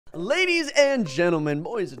Ladies and gentlemen,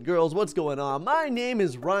 boys and girls, what's going on? My name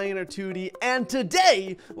is Ryan or Tewtiy, and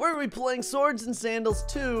today we're going to be playing Swords and Sandals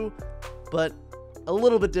 2, but a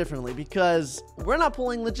little bit differently because we're not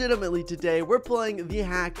playing legitimately today. We're playing the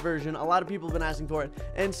hacked version. A lot of people have been asking for it,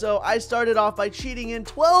 and so I started off by cheating in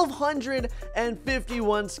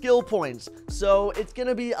 1,251 skill points. So it's going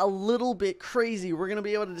to be a little bit crazy. We're going to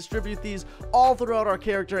be able to distribute these all throughout our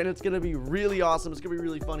character, and it's going to be really awesome. It's going to be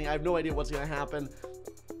really funny. I have no idea what's going to happen.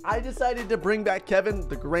 I decided to bring back Kevin,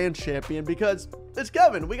 the grand champion, because it's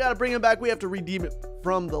Kevin. We got to bring him back. We have to redeem it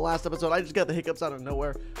from the last episode. I just got the hiccups out of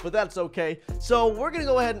nowhere, but that's okay. So we're going to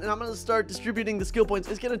go ahead and I'm going to start distributing the skill points.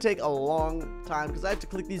 It's going to take a long time because I have to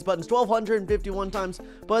click these buttons 1,251 times,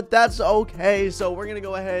 but that's okay. So we're going to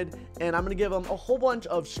go ahead and I'm going to give him a whole bunch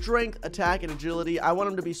of strength, attack, and agility. I want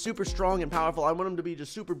him to be super strong and powerful. I want him to be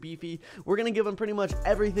just super beefy. We're going to give him pretty much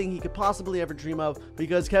everything he could possibly ever dream of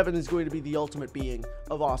because Kevin is going to be the ultimate being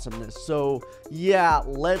of awesomeness. So yeah,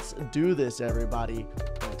 let's do this, everybody.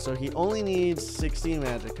 Right, so he only needs 16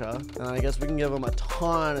 magicka, and I guess we can give him a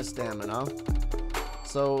ton of stamina.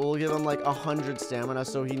 So we'll give him like 100 stamina.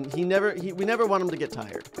 So we never want him to get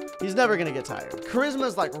tired. He's never gonna get tired. Charisma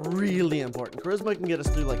is like really important. Charisma can get us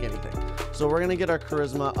through like anything. So we're gonna get our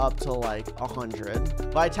charisma up to like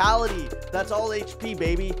 100. Vitality, that's all HP,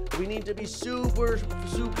 baby. We need to be super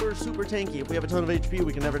tanky. If we have a ton of HP,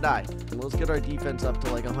 we can never die. And let's get our defense up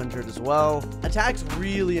to like 100 as well. Attack's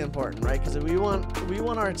really important, right? Because we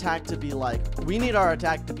want our attack to be like, we need our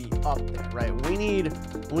attack to be up there, right? We need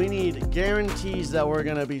guarantees that we're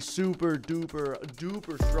gonna be super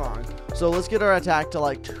duper strong. So let's get our attack to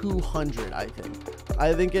like 200. I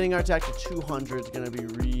think getting our attack to 200 is gonna be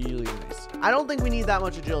really nice. I don't think we need that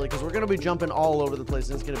much agility because we're gonna be jumping all over the place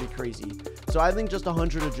and it's gonna be crazy. So I think just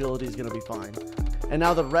 100 agility is gonna be fine. And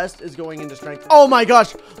now the rest is going into strength. Oh my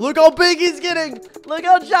gosh, look how big he's getting. Look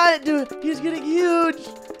how giant, dude. He's getting huge.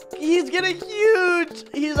 He's getting huge.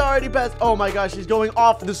 He's already past. Oh my gosh, he's going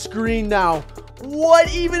off the screen now.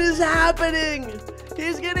 What even is happening?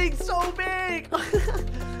 He's getting so big.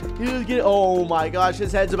 He's getting, oh my gosh,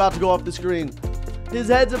 his head's about to go off the screen. His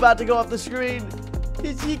head's about to go off the screen.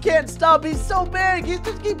 He can't stop. He's so big. He's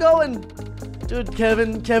just keep going. Dude,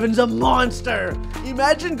 Kevin's a monster.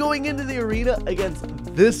 Imagine going into the arena against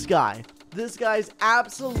this guy. This guy's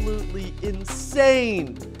absolutely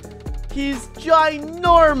insane. He's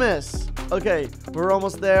ginormous. Okay, we're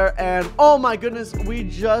almost there, and oh my goodness,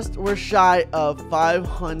 we're shy of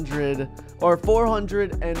 500 or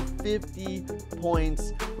 450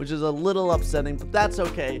 points, which is a little upsetting, but that's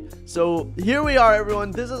okay. So here we are,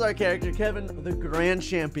 everyone. This is our character, Kevin, the grand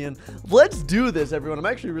champion. Let's do this, everyone. I'm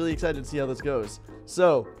actually really excited to see how this goes.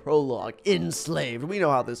 So, prologue, enslaved. We know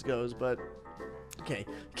how this goes, but okay,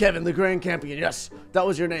 Kevin, the grand champion. Yes, that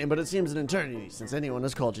was your name, but it seems an eternity since anyone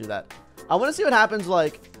has called you that. I want to see what happens,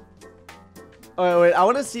 like, oh, wait, I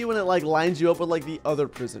want to see when it, like, lines you up with, like, the other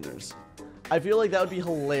prisoners. I feel like that would be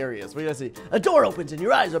hilarious. We gotta see. A door opens and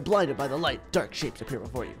your eyes are blinded by the light. Dark shapes appear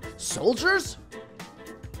before you. Soldiers?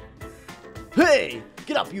 Hey,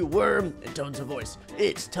 get up, you worm, intones a voice.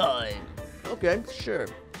 It's time. Okay, sure.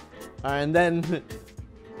 And then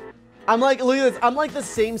I'm like, look at this. I'm like the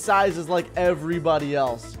same size as like everybody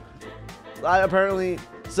else. Apparently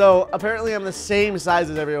I'm the same size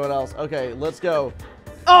as everyone else. Okay, let's go.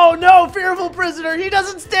 Oh no, fearful prisoner. He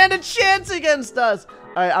doesn't stand a chance against us.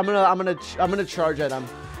 All right, I'm gonna charge at him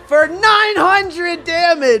for 900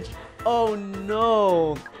 damage. Oh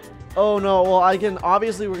no. Oh no. Well,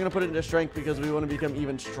 obviously we're gonna put it into strength because we want to become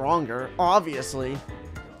even stronger, obviously.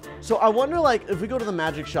 So I wonder, like, if we go to the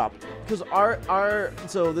magic shop, because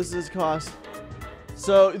so this is cost.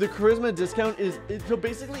 So the charisma discount so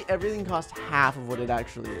basically everything costs half of what it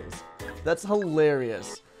actually is. That's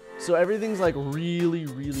hilarious. So everything's like really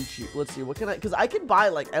cheap. Let's see, what can because I can buy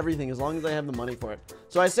like everything as long as I have the money for it.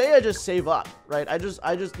 So I say I just save up, right? I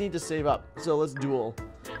just need to save up. So let's duel.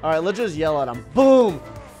 All right, let's just yell at him. Boom,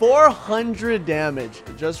 400 damage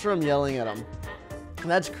just from yelling at him.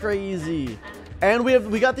 That's crazy. And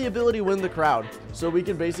we got the ability to win the crowd. So we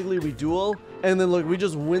can basically, we duel and then look, we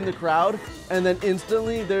just win the crowd and then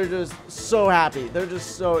instantly they're just so happy. They're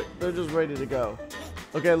just ready to go.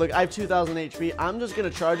 Okay, look, I have 2,000 HP. I'm just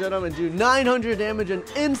going to charge at him and do 900 damage and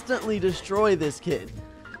instantly destroy this kid.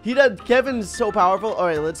 Kevin's so powerful. All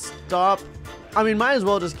right, let's stop. I mean, might as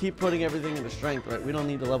well just keep putting everything into strength, right? We don't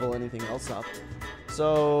need to level anything else up.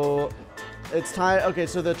 So, it's time. Okay,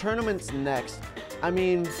 so the tournament's next. I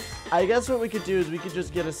mean, I guess what we could do is we could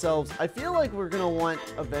just get ourselves. I feel like we're going to want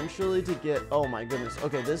eventually to get. Oh, my goodness.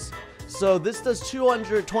 Okay, so this does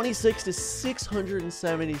 226 to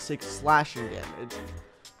 676 slashing damage.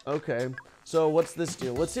 Okay, So what's this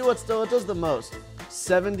do? Let's see what does the most.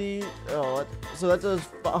 70. Oh, so that does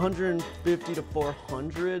 150 to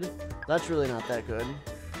 400. That's really not that good.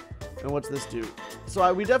 And what's this do?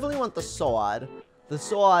 So we definitely want the sword. The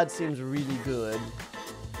sword seems really good.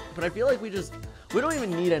 But I feel like we don't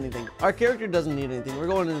even need anything. Our character doesn't need anything. We're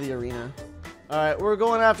going into the arena. All right, we're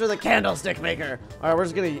going after the candlestick maker. All right,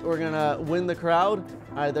 we're gonna win the crowd.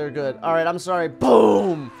 All right, they're good. All right, I'm sorry.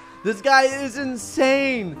 Boom! This guy is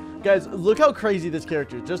insane. Guys, look how crazy this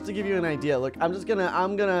character is. Just to give you an idea, look, I'm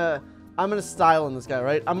gonna style on this guy,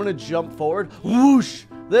 right? I'm gonna jump forward. Whoosh!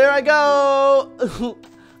 There I go!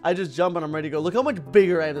 I just jump and I'm ready to go. Look how much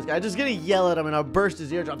bigger I am, this guy. I'm just gonna yell at him and I'll burst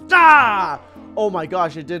his eardrums. Ah! Oh my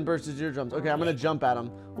gosh, it didn't burst his eardrums. Okay, I'm gonna jump at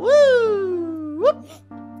him. Woo! Whoop!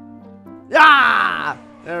 Ah!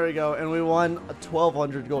 There we go, and we won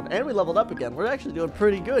 1,200 gold, and we leveled up again. We're actually doing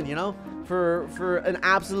pretty good, you know, for an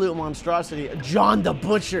absolute monstrosity. John the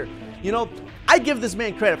Butcher, you know, I give this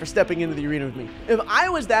man credit for stepping into the arena with me. If I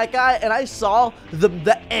was that guy and I saw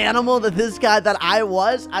the animal that this guy that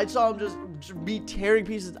I saw him just be tearing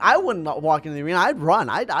pieces, I wouldn't walk into the arena. I'd run.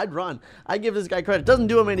 I'd run. I give this guy credit. It doesn't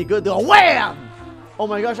do him any good. Though. Wham! Oh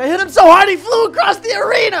my gosh, I hit him so hard he flew across the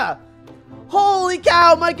arena. Holy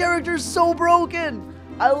cow, my character's so broken.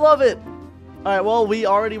 I love it. All right, well, we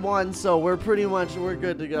already won, so we're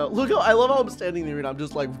good to go. Look how, I love how I'm standing in the arena. I'm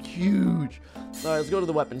just like huge. All right, let's go to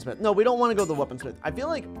the weaponsmith. No, we don't want to go to the weaponsmith. I feel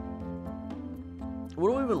like, what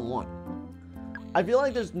do we even want? I feel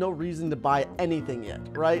like there's no reason to buy anything yet,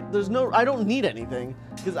 right? I don't need anything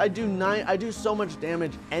because I do so much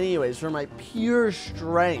damage anyways for my pure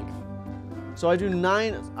strength. So I do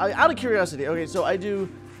out of curiosity, okay, so I do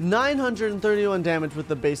 931 damage with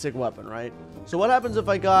the basic weapon, right? So what happens if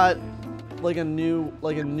I got like a new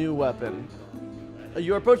weapon?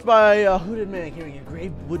 You are approached by a hooded man carrying a gray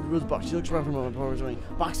wood rose box. She looks around for a moment before revealing,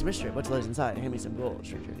 box of mystery. What's lies inside? Hand me some gold.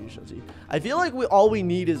 Stranger, you shall see. I feel like all we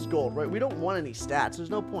need is gold, right? We don't want any stats. There's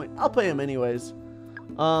no point. I'll pay him anyways.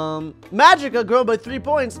 Magica grown by 3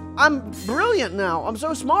 points. I'm brilliant now. I'm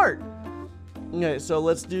so smart. Okay, so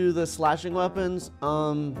let's do the slashing weapons.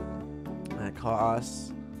 That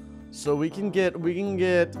costs. So we can get.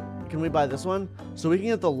 Can we buy this one? So we can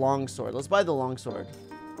get the longsword. Let's buy the longsword.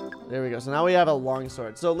 There we go. So now we have a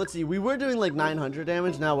longsword. So let's see. We were doing like 900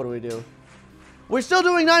 damage. Now what do we do? We're still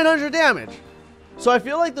doing 900 damage. So I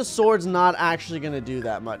feel like the sword's not actually going to do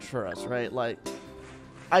that much for us, right? Like,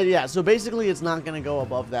 yeah. So basically, it's not going to go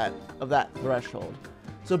above that threshold.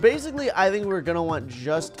 So basically, I think we're going to want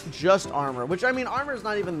just armor. Which, I mean, armor is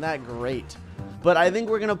not even that great. But I think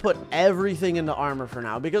we're going to put everything into armor for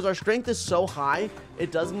now. Because our strength is so high,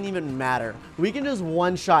 it doesn't even matter. We can just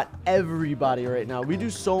one-shot everybody right now. We do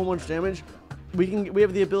so much damage. We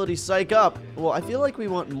have the ability Psych Up. Well, I feel like we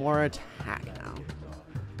want more attack now.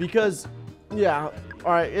 Because, yeah.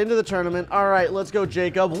 All right, into the tournament. All right, let's go,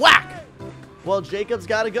 Jacob. Whack! Well, Jacob's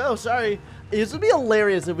got to go. Sorry. This would be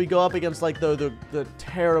hilarious if we go up against, like, the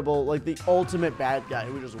terrible, like, the ultimate bad guy.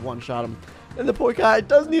 We just one-shot him. And the poor guy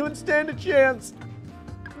doesn't even stand a chance.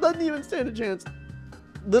 Doesn't even stand a chance.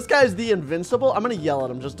 This guy's the invincible. I'm going to yell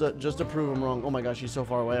at him just to prove him wrong. Oh, my gosh, he's so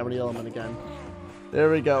far away. I'm going to yell at him again.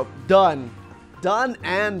 There we go. Done. Done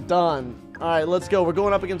and done. All right, let's go. We're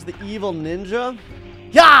going up against the evil ninja.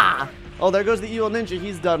 Yeah! Oh, there goes the evil ninja.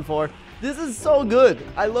 He's done for. This is so good.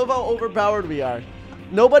 I love how overpowered we are.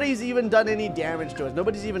 Nobody's even done any damage to us.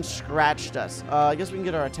 Nobody's even scratched us. I guess we can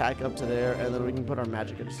get our attack up to there, and then we can put our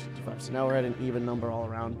magic at 65. So now we're at an even number all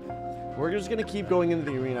around. We're just going to keep going into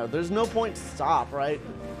the arena. There's no point to stop, right?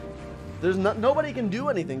 There's nobody can do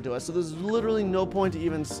anything to us, so there's literally no point to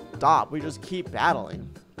even stop. We just keep battling.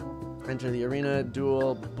 Enter the arena,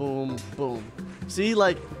 duel, boom, boom. See,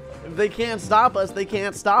 like, if they can't stop us, they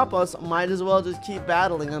can't stop us. Might as well just keep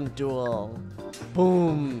battling on duel.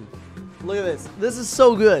 Boom. Look at this. This is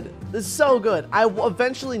so good. This is so good. I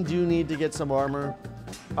eventually do need to get some armor.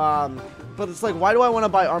 But it's like, why do I want to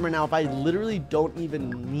buy armor now if I literally don't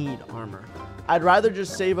even need armor? I'd rather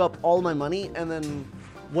just save up all my money, and then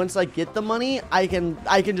once I get the money, I can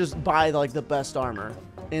just buy like the best armor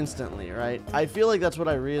instantly, right? I feel like that's what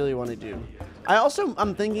I really want to do.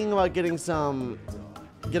 I'm thinking about getting some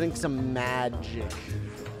magic.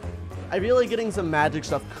 I feel like getting some magic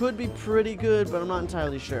stuff could be pretty good, but I'm not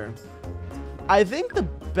entirely sure. I think the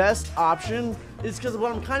best option is, because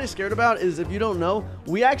what I'm kind of scared about is, if you don't know,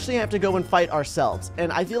 we actually have to go and fight ourselves. And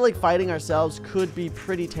I feel like fighting ourselves could be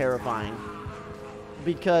pretty terrifying.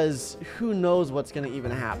 Because who knows what's going to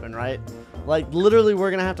even happen, right? Like, literally,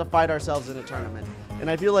 we're going to have to fight ourselves in a tournament. And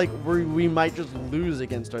I feel like we might just lose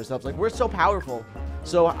against ourselves. Like, we're so powerful.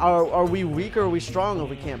 So are we weak or are we strong if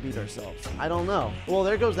we can't beat ourselves? I don't know. Well,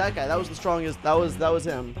 there goes that guy. That was the strongest. That was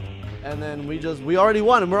him. And then we already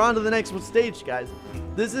won, and we're on to the next stage, guys.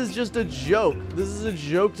 This is just a joke. This is a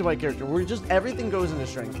joke to my character. Everything goes into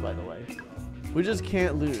strength, by the way. We just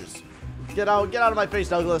can't lose. Get out of my face,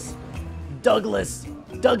 Douglas. Douglas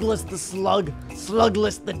the slug.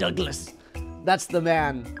 Slugless the Douglas. That's the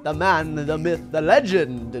man, the myth, the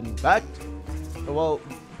legend, in fact. Well,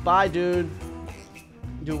 bye, dude.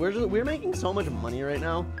 Dude, we're making so much money right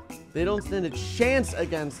now. They don't stand a chance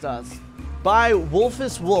against us. Bye,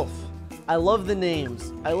 Wolfus Wolf. I love the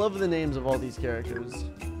names. I love the names of all these characters.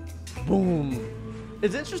 Boom.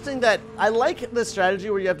 It's interesting that I like the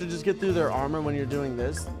strategy where you have to just get through their armor when you're doing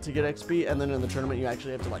this to get XP, and then in the tournament you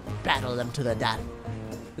actually have to like battle them to the death.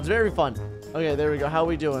 It's very fun. Okay, there we go. How are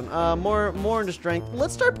we doing? More into strength.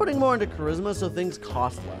 Let's start putting more into charisma so things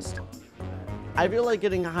cost less. I feel like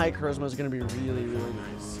getting high charisma is going to be really, really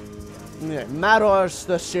nice. Yeah, Mador's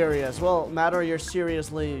the serious. Well, Mador, you're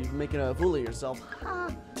seriously making a fool of yourself.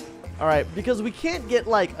 All right, because we can't get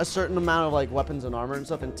like a certain amount of like weapons and armor and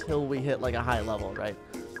stuff until we hit like a high level, right?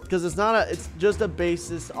 Because it's just a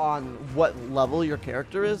basis on what level your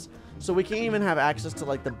character is. So we can't even have access to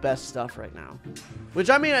like the best stuff right now. Which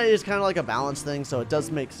I mean is kind of like a balance thing, so it does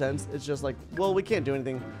make sense. It's just like, well, we can't do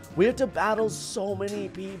anything. We have to battle so many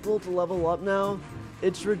people to level up now.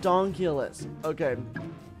 It's redonkulous. Okay,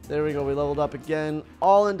 there we go. We leveled up again.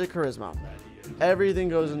 All into charisma. Everything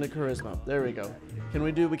goes into charisma. There we go.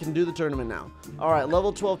 We can do the tournament now. All right,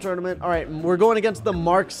 level 12 tournament. All right, we're going against the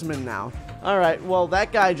marksman now. All right, well,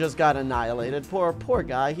 that guy just got annihilated. Poor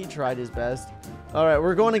guy. He tried his best. All right,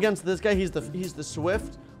 we're going against this guy. He's the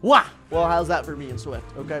swift. Wah! Well, how's that for being swift?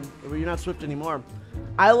 Okay, well, you're not swift anymore.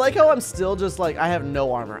 I like how I'm still just like, I have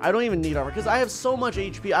no armor. I don't even need armor because I have so much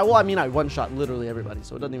HP. I one-shot literally everybody,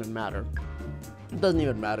 so it doesn't even matter. It doesn't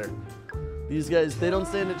even matter. These guys, they don't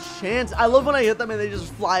stand a chance. I love when I hit them and they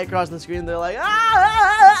just fly across the screen. They're like,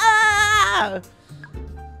 ah!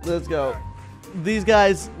 Let's go. These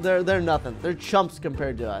guys, they're nothing. They're chumps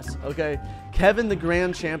compared to us, okay? Kevin, the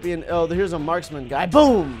grand champion. Oh, here's a marksman guy.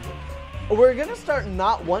 Boom! We're going to start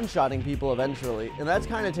not one-shotting people eventually, and that's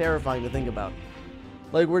kind of terrifying to think about.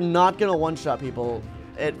 Like, we're not going to one-shot people.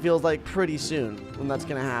 It feels like pretty soon when that's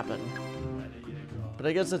going to happen. But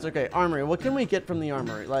I guess that's okay. Armory. What can we get from the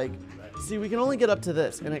armory? Like, see, we can only get up to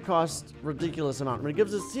this, and it costs ridiculous amount. But it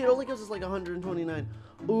gives us, see, it only gives us like 129.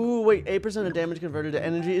 Ooh, wait, 8% of damage converted to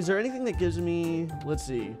energy. Is there anything that gives me, let's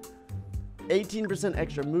see, 18%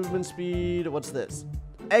 extra movement speed? What's this?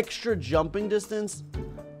 Extra jumping distance.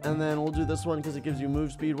 And then we'll do this one because it gives you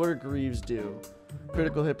move speed. What do greaves do?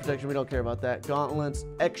 Critical hit protection. We don't care about that. Gauntlets.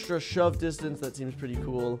 Extra shove distance. That seems pretty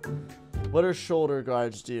cool. What do shoulder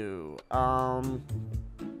guards do?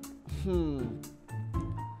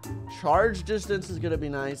 Charge distance is going to be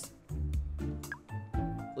nice.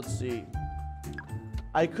 Let's see.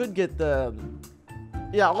 I could get the...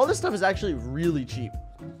 Yeah, all this stuff is actually really cheap.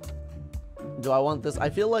 Do I want this? I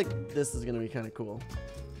feel like this is going to be kind of cool.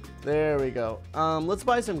 There we go. Let's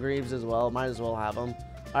buy some greaves as well. Might as well have them.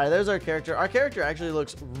 All right, there's our character. Our character actually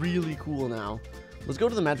looks really cool now. Let's go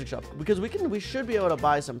to the magic shop because we should be able to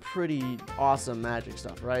buy some pretty awesome magic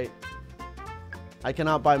stuff, right? I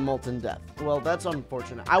cannot buy molten death. Well, that's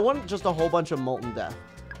unfortunate. I want just a whole bunch of molten death.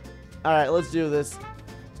 All right, let's do this.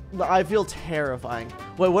 I feel terrifying.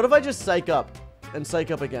 Wait, what if I just psych up and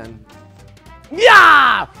psych up again?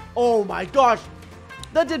 Yeah! Oh my gosh.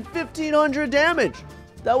 That did 1,500 damage.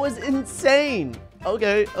 That was insane.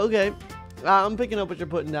 Okay, okay. I'm picking up what you're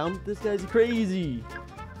putting down. This guy's crazy.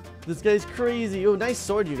 This guy's crazy. Oh, nice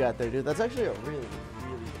sword you got there, dude. That's actually a really,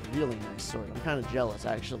 really, really nice sword. I'm kind of jealous,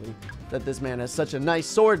 actually, that this man has such a nice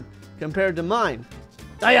sword compared to mine.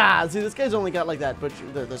 Ah, yeah. See, this guy's only got like that, but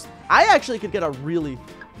I actually could get a really...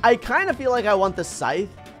 I kind of feel like I want the scythe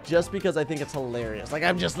just because I think it's hilarious. Like,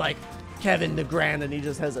 I'm just like Kevin the Grand, and he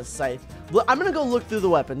just has a scythe. I'm going to go look through the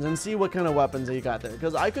weapons and see what kind of weapons he got there,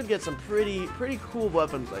 because I could get some pretty cool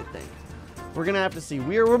weapons, I think. We're going to have to see.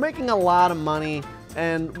 We're making a lot of money,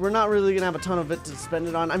 and we're not really going to have a ton of it to spend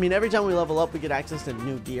it on. I mean, every time we level up, we get access to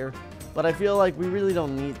new gear, but I feel like we really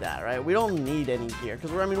don't need that, right? We don't need any gear,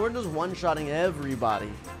 because we're just one-shotting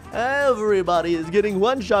everybody. Everybody is getting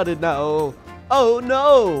one-shotted now. Oh,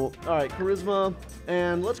 no. All right, charisma,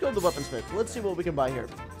 and let's go to the weaponsmith. Let's see what we can buy here.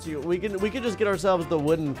 See, we could just get ourselves the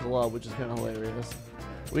wooden club, which is kind of hilarious.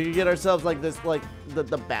 We could get ourselves like this, like the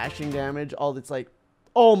bashing damage, all that's like,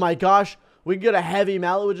 oh my gosh. We can get a heavy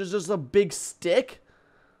mallet, which is just a big stick.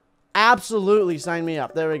 Absolutely, sign me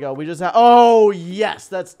up. There we go. We just have... Oh, yes.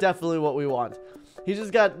 That's definitely what we want. He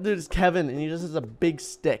just got... Dude, it's Kevin, and he just has a big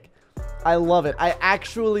stick. I love it. I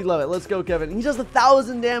actually love it. Let's go, Kevin. He does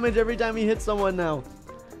 1,000 damage every time he hits someone now.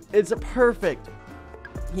 It's perfect.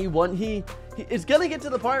 It's gonna get to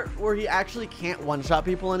the part where he actually can't one-shot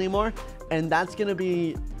people anymore, and that's gonna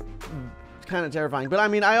be kind of terrifying. But I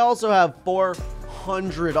mean, I also have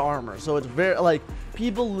 400 armor, so it's very, like,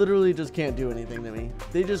 people literally just can't do anything to me.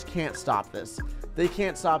 They just can't stop this. They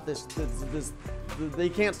can't stop this. They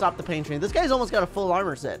can't stop the pain train. This guy's almost got a full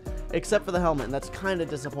armor set, except for the helmet, and that's kind of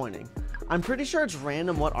disappointing. I'm pretty sure it's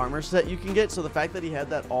random what armor set you can get, so the fact that he had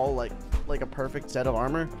that all like a perfect set of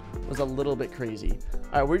armor was a little bit crazy.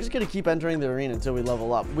 All right, we're just gonna keep entering the arena until we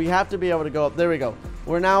level up. We have to be able to go up. There we go.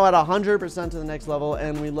 We're now at 100% to the next level,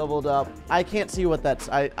 and we leveled up. I can't see what that's.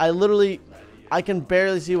 I can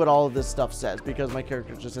barely see what all of this stuff says because my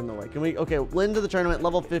character's just in the way. Can we? Okay, into the tournament,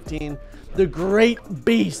 level 15, the Great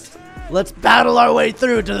Beast. Let's battle our way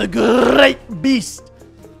through to the Great Beast.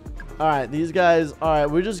 All right, these guys. All right,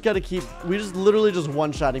 we just literally just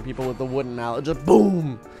one-shotting people with the wooden mallet. Just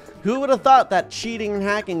boom. Who would have thought that cheating and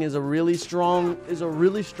hacking is a really strong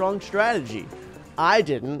strategy? I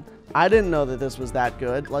didn't know that this was that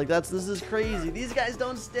good. Like, this is crazy. These guys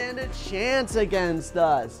don't stand a chance against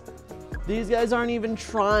us. These guys aren't even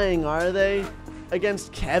trying, are they?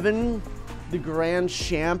 Against Kevin, the grand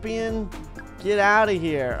champion? Get out of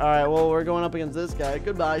here. All right, well, we're going up against this guy.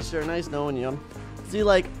 Goodbye, sir. Nice knowing you. See,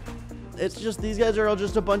 like, it's just, these guys are all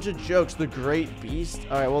just a bunch of jokes. The Great Beast.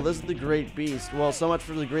 All right, well, this is the Great Beast. Well, so much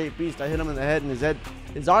for the Great Beast. I hit him in the head, and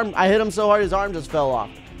his arm, I hit him so hard, his arm just fell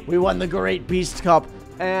off. We won the Great Beast Cup.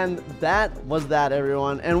 And that was that,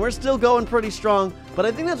 everyone. And we're still going pretty strong. But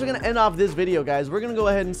I think that's going to end off this video, guys. We're going to go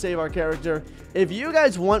ahead and save our character. If you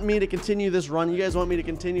guys want me to continue this run, you guys want me to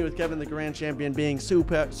continue with Kevin the Grand Champion being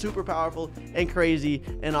super powerful and crazy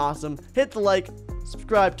and awesome, hit the like,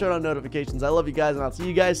 subscribe, turn on notifications. I love you guys, and I'll see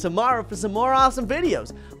you guys tomorrow for some more awesome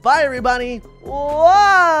videos. Bye, everybody.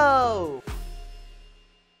 Whoa!